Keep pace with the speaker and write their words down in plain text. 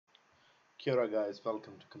Kia ora guys,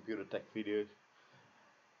 welcome to Computer Tech Video.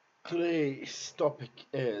 Today's topic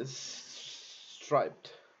is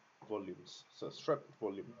striped volumes. Striped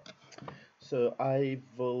volume. So I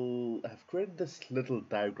will have created this little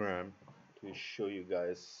diagram to show you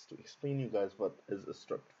guys, to explain you guys what is a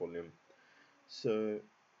striped volume. So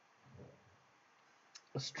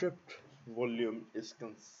a striped volume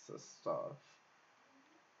consists of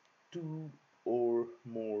two or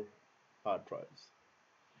more hard drives.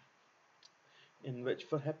 In which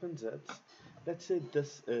what happens is, let's say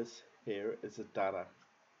this is here is a data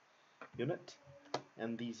unit,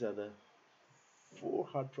 and these are the four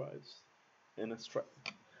hard drives in a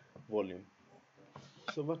striped volume.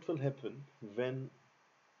 So what will happen when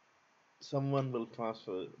someone will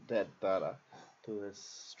transfer that data to this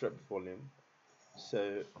striped volume?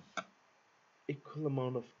 So equal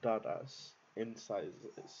amount of data in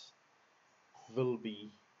sizes will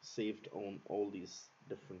be saved on all these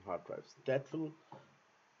different hard drives. That will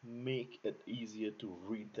make it easier to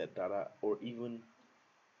read that data, or even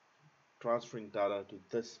transferring data to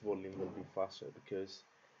this volume will be faster because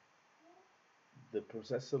the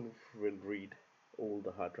processor will read all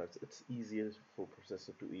the hard drives. It's easier for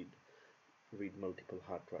processor to read multiple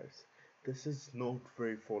hard drives. This is not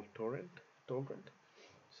very fault tolerant.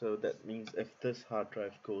 So that means if this hard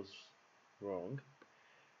drive goes wrong,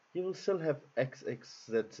 you will still have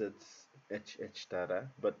XXZZ HH data,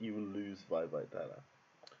 but you will lose YY data.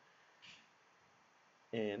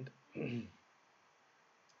 And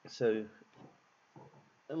so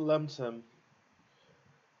in lump sum,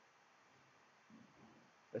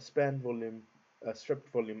 a stripped volume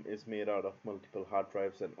is made out of multiple hard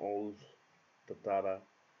drives, and all the data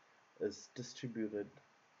is distributed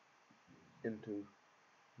into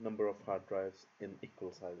number of hard drives in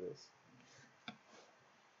equal sizes.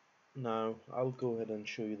 Now I'll go ahead and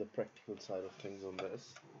show you the practical side of things on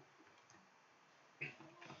this.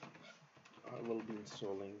 I will be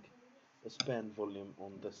installing a span volume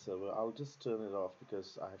on this server. I'll just turn it off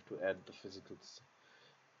because I have to add the physical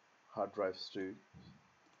hard drives too.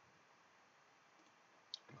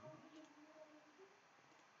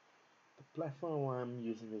 The platform I'm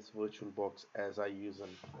using is VirtualBox, as I use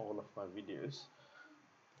in all of my videos.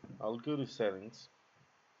 I'll go to settings,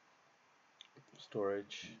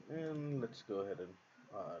 storage, and let's go ahead and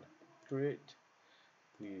add create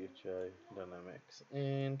VHI Dynamics,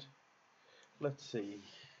 and let's see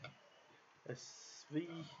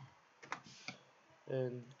SV,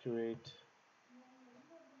 and create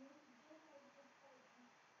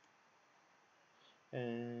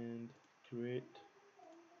and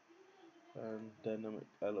dynamic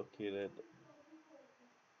allocated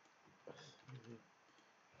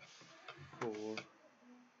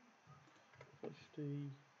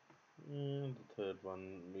 450, and the third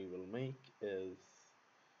one we will make is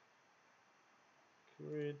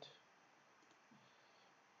create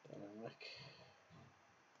dynamic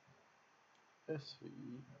SV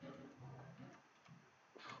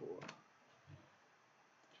 4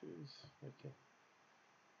 choose. Okay,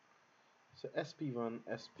 so SP1,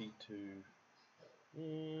 SP2,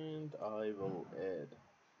 and I will add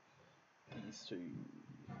these two,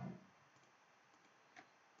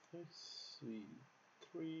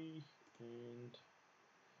 SV3 and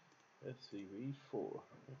SV4.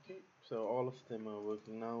 Okay, so all of them are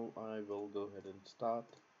working now. I will go ahead and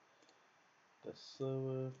start the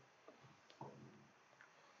server.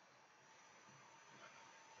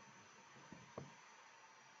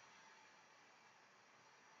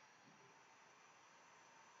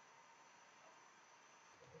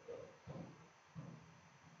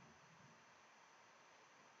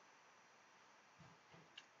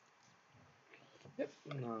 Yep,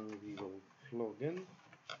 now we will log in.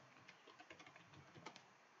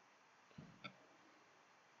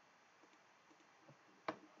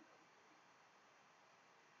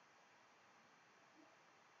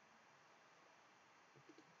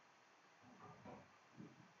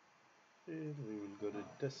 And we will go to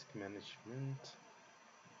disk management.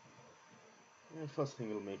 And first thing,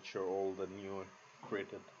 we'll make sure all the new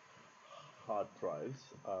created hard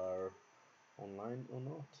drives are online or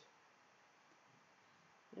not.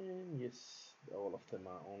 And yes, all of them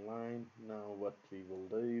are online. Now what we will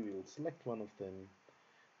do, we will select one of them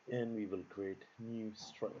and we will create new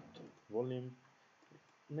striped volume.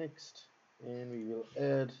 Next, and we will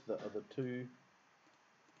add the other two.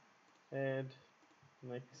 Add,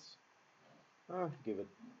 next, give it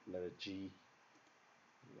letter G,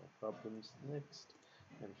 no problems. Next,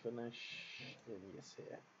 and finish, and yes,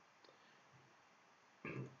 here.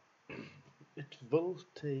 It will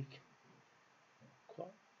take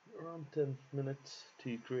quite around 10 minutes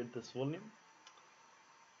to create this volume.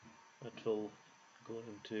 It will go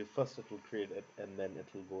into, first it will create it and then it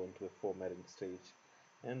will go into a formatting stage,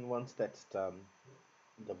 and once that's done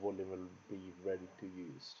the volume will be ready to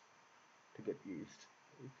get used.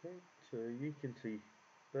 Okay, so you can see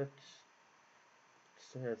that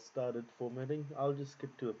has started formatting. I'll just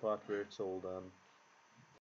skip to a part where it's all done.